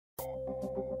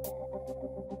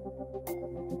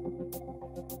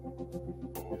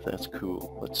That's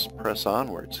cool. Let's press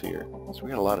onwards here. So we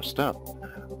got a lot of stuff.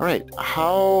 All right,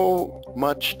 how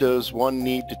much does one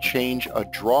need to change a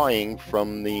drawing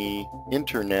from the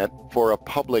internet for a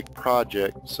public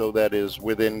project so that is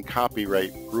within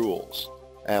copyright rules?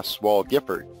 Asks Wal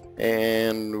Gifford.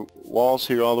 And Wal's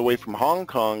here all the way from Hong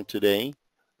Kong today.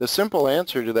 The simple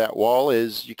answer to that, Wal,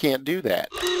 is you can't do that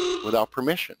without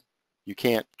permission. You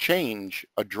can't change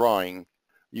a drawing.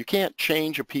 You can't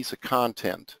change a piece of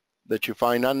content that you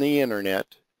find on the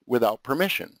internet without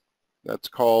permission. That's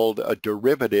called a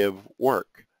derivative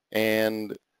work.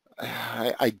 And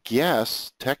I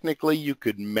guess technically you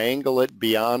could mangle it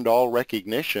beyond all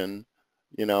recognition.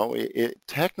 You know,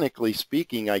 technically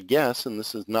speaking, I guess, and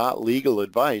this is not legal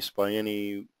advice by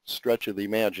any stretch of the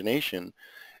imagination,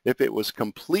 if it was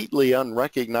completely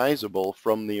unrecognizable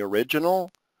from the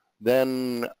original,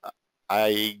 then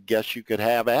I guess you could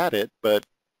have at it. But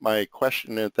my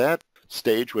question at that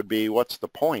stage would be, what's the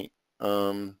point?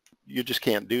 You just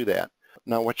can't do that.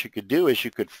 Now what you could do is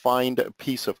you could find a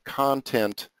piece of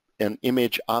content, an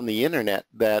image on the internet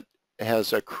that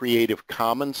has a Creative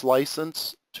Commons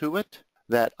license to it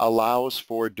that allows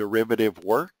for derivative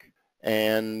work,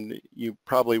 and you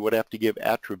probably would have to give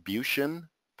attribution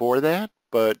for that,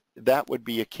 but that would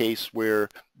be a case where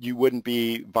you wouldn't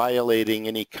be violating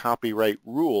any copyright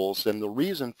rules. And the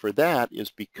reason for that is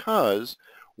because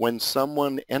when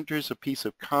someone enters a piece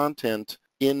of content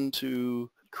into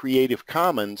Creative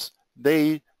Commons,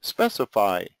 they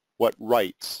specify what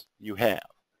rights you have,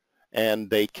 and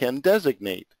they can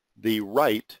designate the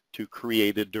right to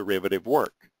create a derivative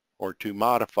work or to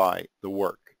modify the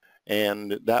work,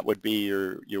 and that would be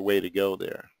your way to go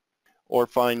there. Or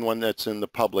find one that's in the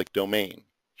public domain.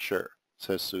 Sure,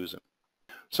 says Susan.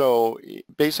 So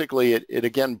basically it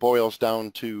again boils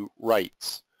down to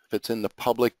rights. If it's in the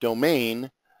public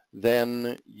domain,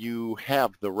 then you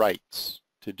have the rights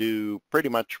to do pretty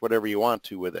much whatever you want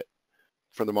to with it,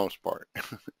 for the most part.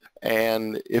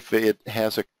 And if it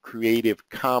has a Creative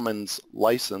Commons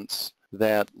license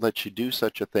that lets you do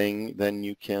such a thing, then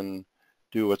you can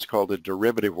do what's called a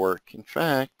derivative work. In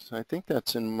fact, I think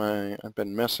that's in my, I've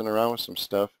been messing around with some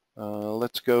stuff.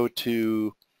 Let's go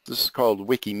to, this is called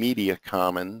Wikimedia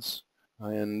Commons,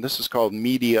 and this is called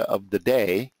Media of the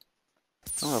Day.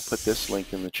 I'm going to put this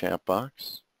link in the chat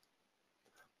box.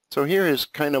 So here is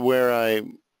kind of where I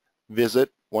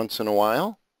visit once in a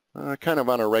while, kind of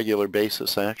on a regular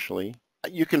basis actually.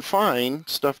 You can find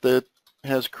stuff that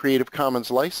has Creative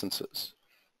Commons licenses.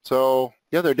 So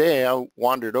the other day I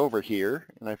wandered over here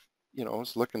and I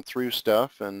was looking through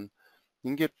stuff, and you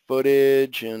can get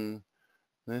footage, and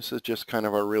this is just kind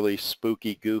of a really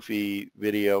spooky, goofy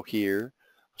video here.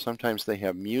 Sometimes they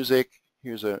have music.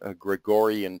 Here's a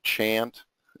Gregorian chant.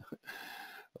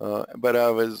 But I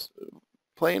was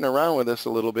playing around with this a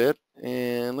little bit,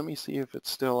 and let me see if it's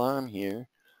still on here.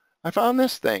 I found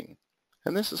this thing,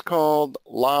 and this is called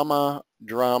Llama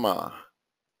Drama,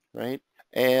 right?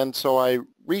 And so I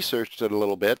researched it a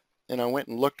little bit, and I went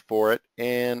and looked for it,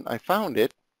 and I found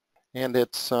it, and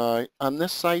it's on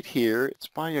this site here. It's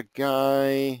by a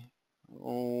guy,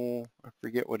 oh, I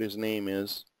forget what his name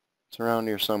is. It's around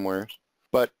here somewhere.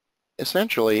 But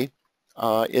essentially,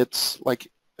 it's like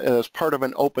as part of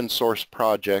an open source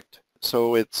project.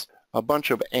 So it's a bunch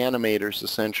of animators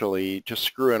essentially just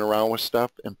screwing around with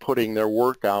stuff and putting their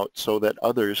work out so that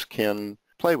others can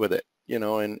play with it,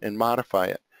 and modify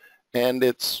it. And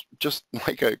it's just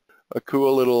like a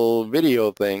cool little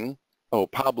video thing. Oh,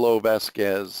 Pablo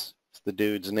Vasquez is the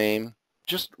dude's name.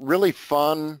 Just really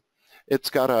fun. It's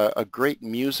got a great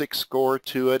music score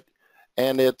to it.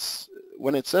 And it's,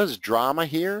 when it says drama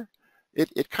here,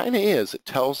 it kind of is. It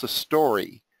tells a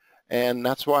story. And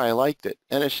that's why I liked it.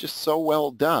 And it's just so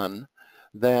well done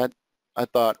that I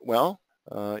thought, well,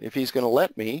 if he's going to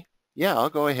let me, yeah, I'll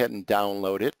go ahead and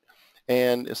download it.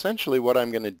 And essentially what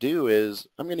I'm going to do is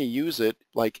I'm going to use it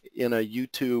like in a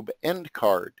YouTube end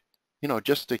card,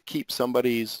 just to keep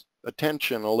somebody's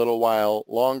attention a little while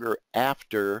longer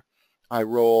after I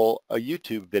roll a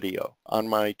YouTube video on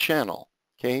my channel.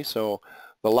 Okay, so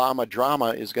the Llama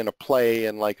Drama is going to play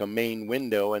in like a main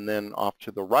window, and then off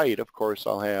to the right, of course,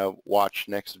 I'll have watch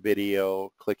next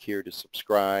video, click here to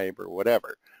subscribe, or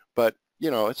whatever. But,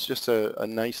 it's just a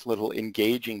nice little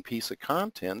engaging piece of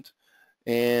content.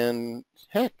 And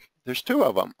heck, there's two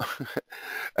of them.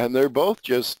 And they're both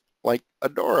just like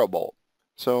adorable.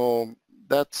 So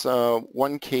that's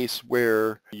one case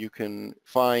where you can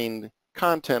find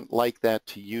content like that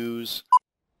to use.